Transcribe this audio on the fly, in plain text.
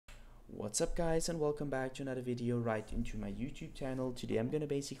What's up guys, and welcome back to another video right into my YouTube channel. Today I'm gonna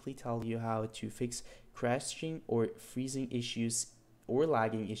basically tell you how to fix crashing or freezing issues or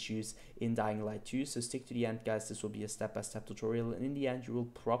lagging issues in Dying Light 2. So stick to the end guys, this will be a step-by-step tutorial, and in the end you will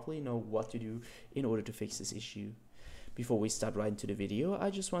probably know what to do in order to fix this issue. Before we start right into the video,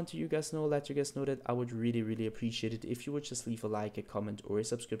 I just want to let you guys know that I would really appreciate it if you would just leave a like, a comment, or a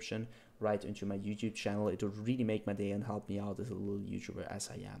subscription right into my YouTube channel. It would really make my day and help me out as a little YouTuber as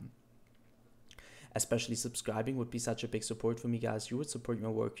I am. Especially subscribing would be such a big support for me guys. You would support my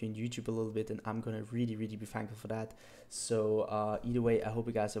work here in YouTube a little bit, and I'm gonna really be thankful for that. So either way, I hope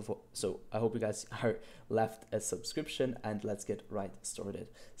you guys are left a subscription, and let's get right started.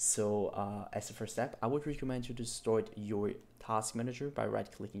 So as a first step, I would recommend you to start your task manager by right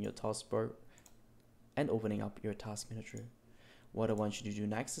clicking your taskbar and opening up your task manager. What I want you to do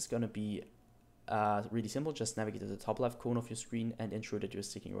next is gonna be really simple. Just navigate to the top left corner of your screen and ensure that you're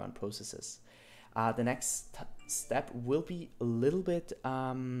sticking around processes. The next step will be a little bit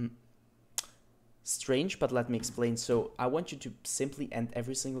strange, but let me explain. So I want you to simply end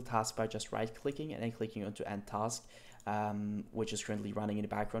every single task by just right clicking and then clicking onto end task, which is currently running in the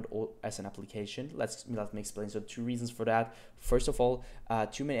background or as an application. Let me explain. So two reasons for that. First of all,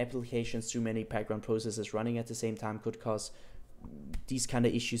 too many applications, too many background processes running at the same time could cause these kind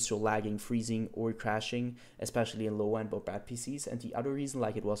of issues, so lagging, freezing, or crashing, especially in low-end or bad PCs. And the other reason,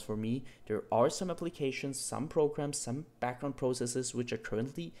 like it was for me, there are some applications, some programs, some background processes which are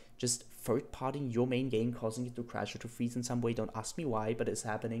currently just third-partying your main game, causing it to crash or to freeze in some way. Don't ask me why, but it's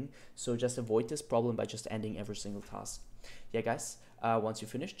happening. So just avoid this problem by just ending every single task. Yeah guys, once you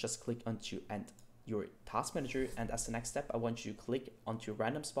finish, just click onto end your task manager, and as the next step I want you to click onto a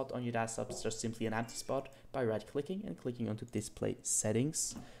random spot on your desktop. It's just simply an empty spot by right clicking and clicking onto display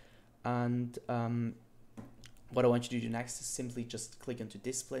settings. And what I want you to do next is simply just click onto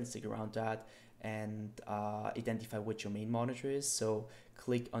display and stick around that and identify what your main monitor is. So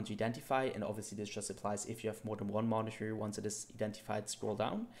click onto identify, and obviously this just applies if you have more than one monitor. Once it is identified, scroll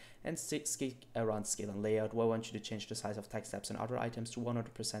down and stick around scale and layout, where I want you to change the size of text tabs and other items to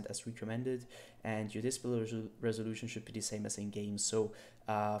 100% as recommended, and your display resolution should be the same as in game. So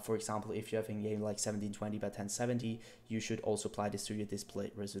for example, if you have in game like 1720 by 1070, you should also apply this to your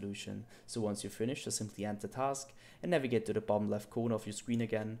display resolution. So once you're finished, just simply end the task and navigate to the bottom left corner of your screen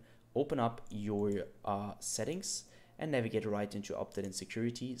again, open up your settings and navigate right into update and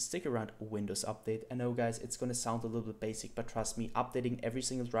security. Stick around Windows Update. I know guys, it's gonna sound a little bit basic, but trust me, updating every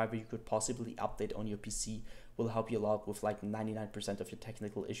single driver you could possibly update on your PC will help you a lot with like 99% of your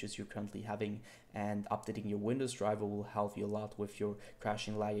technical issues you're currently having, and updating your Windows driver will help you a lot with your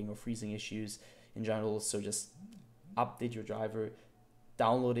crashing, lagging, or freezing issues in general. So just update your driver,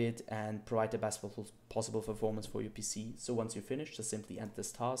 download it, and provide the best possible performance for your PC. So once you're finished, just simply end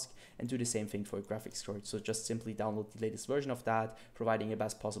this task and do the same thing for your graphics card. So just simply download the latest version of that, providing the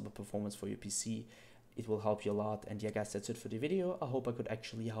best possible performance for your PC. It will help you a lot. And yeah guys, that's it for the video. I hope I could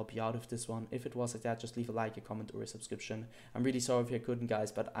actually help you out with this one. If it was like that, just leave a like, a comment, or a subscription. I'm really sorry if I couldn't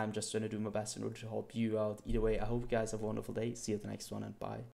guys, but I'm just trying to do my best in order to help you out. Either way, I hope you guys have a wonderful day. See you at the next one, and bye.